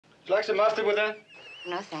you like some mustard with that?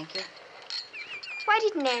 No, thank you. Why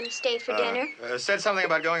didn't Anne stay for dinner? Said something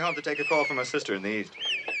about going home to take a call from her sister in the East.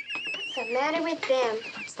 What's the matter with them?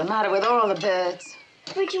 What's the matter with all the birds?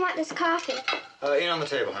 Where'd you want this coffee? In on the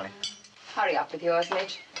table, honey. Hurry up with yours,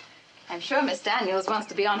 Mitch. I'm sure Miss Daniels wants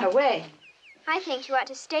to be on her way. I think you ought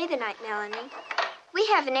to stay the night, Melanie. We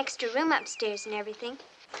have an extra room upstairs and everything.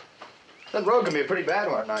 That road can be a pretty bad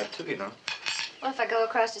one at night, too, you know. Well, if I go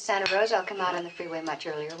across to Santa Rosa, I'll come out on the freeway much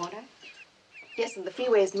earlier, won't I? Yes, and the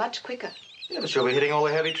freeway is much quicker. Yeah, but she'll be hitting all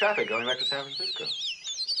the heavy traffic going back to San Francisco.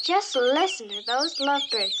 Just listen to those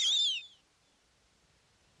lovebirds.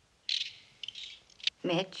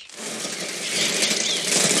 Mitch.